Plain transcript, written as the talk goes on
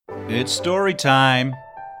It's story time.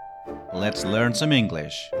 Let's learn some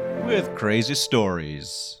English with crazy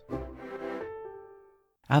stories.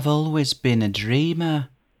 I've always been a dreamer.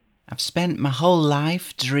 I've spent my whole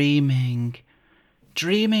life dreaming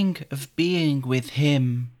of being with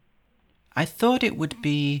him. I thought it would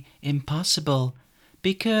be impossible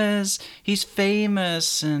because he's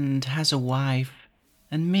famous and has a wife.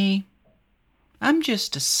 And me, I'm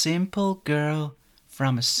just a simple girl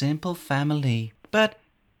from a simple family. But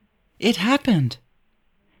it happened.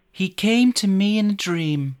 He came to me in a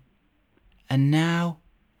dream. And now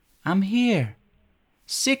I'm here,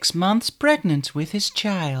 6 months pregnant with his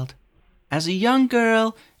child. As a young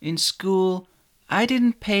girl in school, I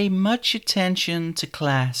didn't pay much attention to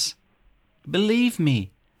class. Believe me,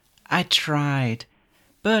 I tried,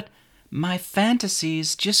 but my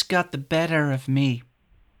fantasies just got the better of me.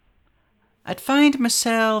 I'd find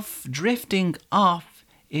myself drifting off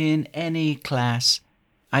in any class.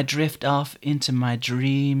 I drift off into my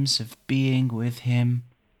dreams of being with him.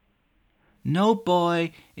 No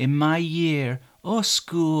boy in my year or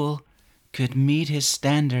school could meet his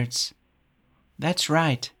standards. That's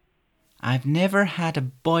right. I've never had a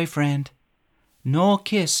boyfriend, nor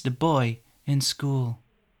kissed a boy in school.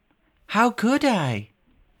 How could I?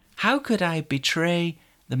 How could I betray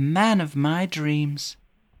the man of my dreams?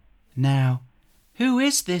 Now, who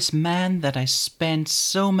is this man that I spent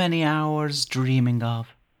so many hours dreaming of?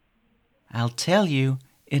 I'll tell you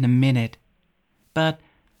in a minute. But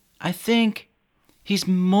I think he's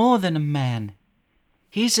more than a man.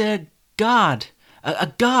 He's a god,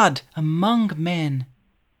 a god among men.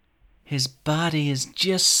 His body is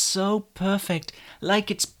just so perfect, like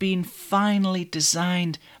it's been finely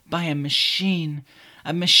designed by a machine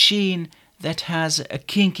that has a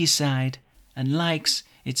kinky side and likes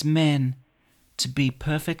its men to be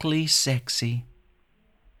perfectly sexy.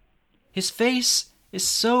 His face is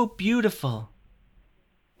so beautiful.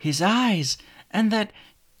 His eyes and that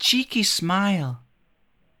cheeky smile.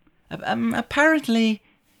 Apparently,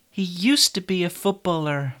 he used to be a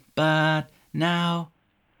footballer, but now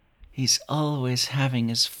he's always having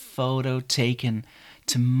his photo taken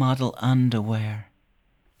to model underwear.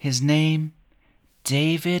 His name,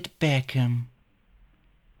 David Beckham.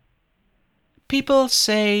 People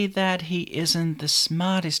say that he isn't the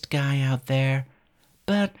smartest guy out there,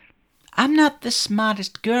 but I'm not the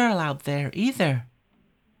smartest girl out there either.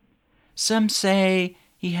 Some say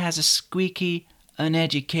he has a squeaky,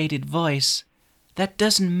 uneducated voice that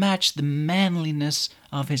doesn't match the manliness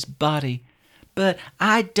of his body, but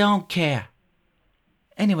I don't care.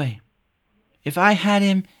 Anyway, if I had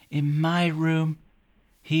him in my room,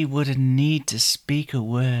 he wouldn't need to speak a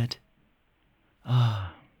word. Oh,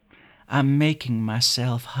 I'm making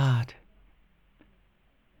myself hot.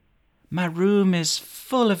 My room is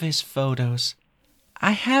full of his photos.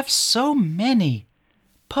 I have so many.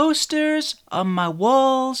 Posters on my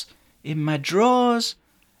walls, in my drawers,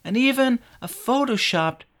 and even a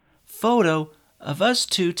photoshopped photo of us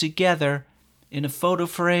two together in a photo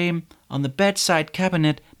frame on the bedside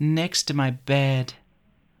cabinet next to my bed.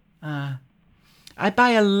 I buy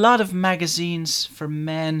a lot of magazines for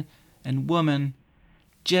men and women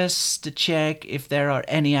just to check if there are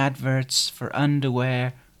any adverts for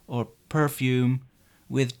underwear or perfume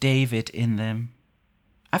with David in them.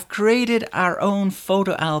 I've created our own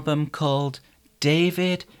photo album called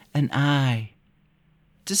David and I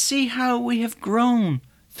to see how we have grown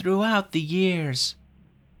throughout the years,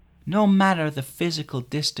 no matter the physical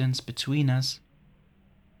distance between us.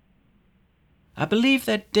 I believe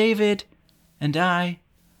that David and I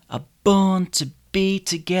are born to be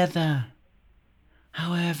together.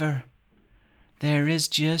 However, there is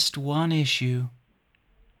just one issue.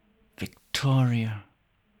 Victoria.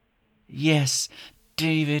 Yes,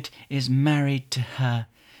 David is married to her.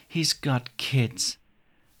 He's got kids.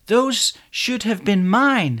 Those should have been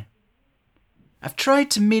mine. I've tried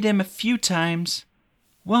to meet him a few times.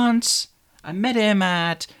 Once, I met him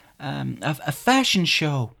at a fashion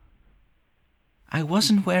show. I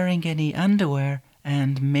wasn't wearing any underwear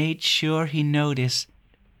and made sure he noticed.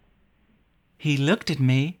 He looked at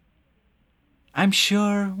me. I'm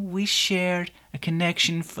sure we shared a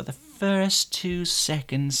connection for the first 2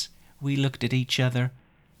 seconds we looked at each other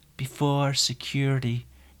before security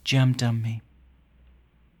jumped on me.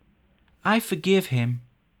 I forgive him.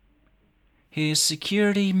 His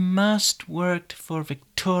security must worked for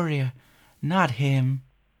Victoria, not him.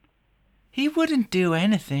 He wouldn't do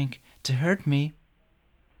anything to hurt me.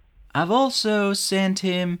 I've also sent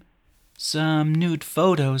him some nude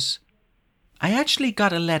photos. I actually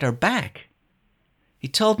got a letter back. He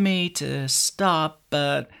told me to stop,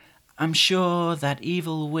 but I'm sure that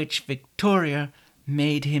evil witch Victoria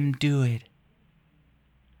made him do it.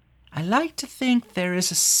 I like to think there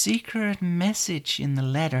is a secret message in the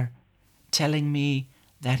letter telling me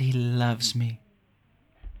that he loves me.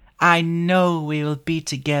 I know we will be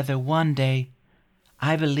together one day.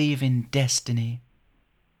 I believe in destiny.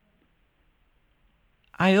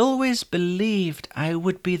 I always believed I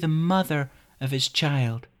would be the mother of his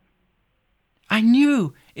child. I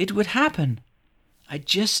knew it would happen. I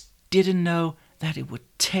just didn't know that it would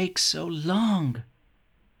take so long.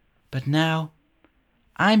 But now,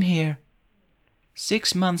 I'm here,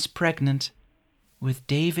 6 months pregnant, with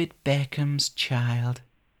David Beckham's child.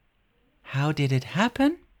 How did it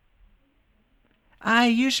happen? I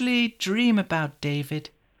usually dream about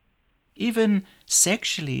David, even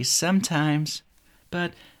sexually sometimes,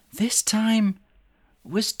 but this time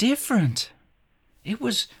was different. It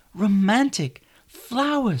was romantic,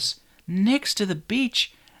 flowers next to the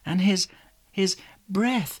beach, and his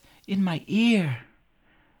breath in my ear.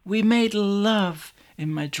 We made love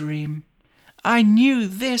in my dream. I knew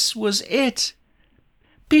this was it.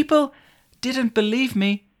 People didn't believe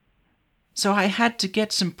me, so I had to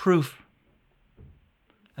get some proof.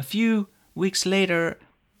 A few weeks later,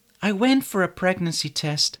 I went for a pregnancy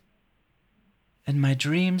test, and my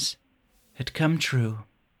dreams had come true.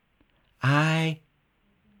 I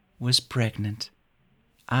was pregnant.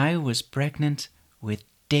 I was pregnant with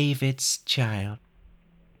David's child.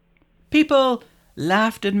 People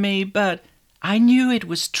laughed at me, but I knew it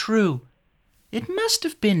was true. It must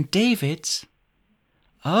have been David's.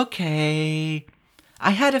 Okay,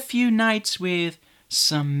 I had a few nights with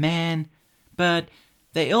some men, but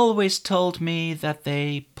they always told me that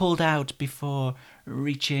they pulled out before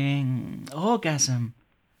reaching orgasm.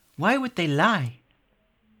 Why would they lie?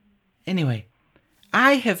 Anyway,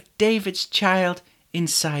 I have David's child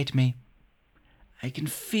inside me. I can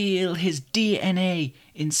feel his DNA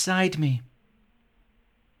inside me.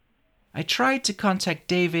 I tried to contact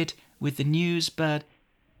David with the news, but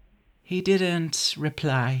he didn't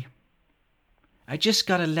reply. I just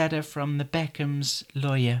got a letter from the Beckham's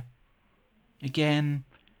lawyer. Again,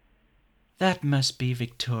 that must be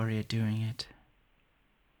Victoria doing it.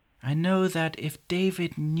 I know that if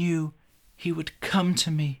David knew, he would come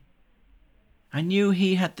to me. I knew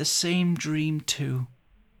he had the same dream too.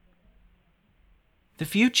 The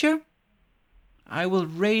future? I will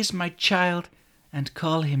raise my child and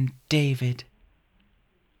call him David.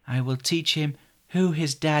 I will teach him who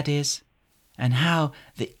his dad is and how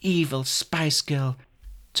the evil Spice Girl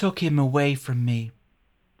took him away from me.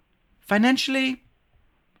 Financially,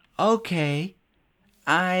 okay.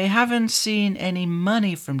 I haven't seen any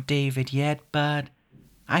money from David yet, but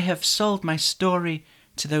I have sold my story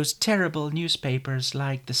to those terrible newspapers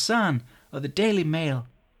like The Sun or the Daily Mail.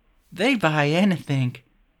 They buy anything.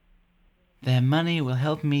 Their money will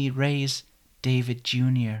help me raise David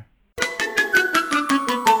Jr.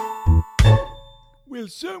 Will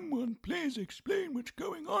someone please explain what's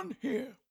going on here?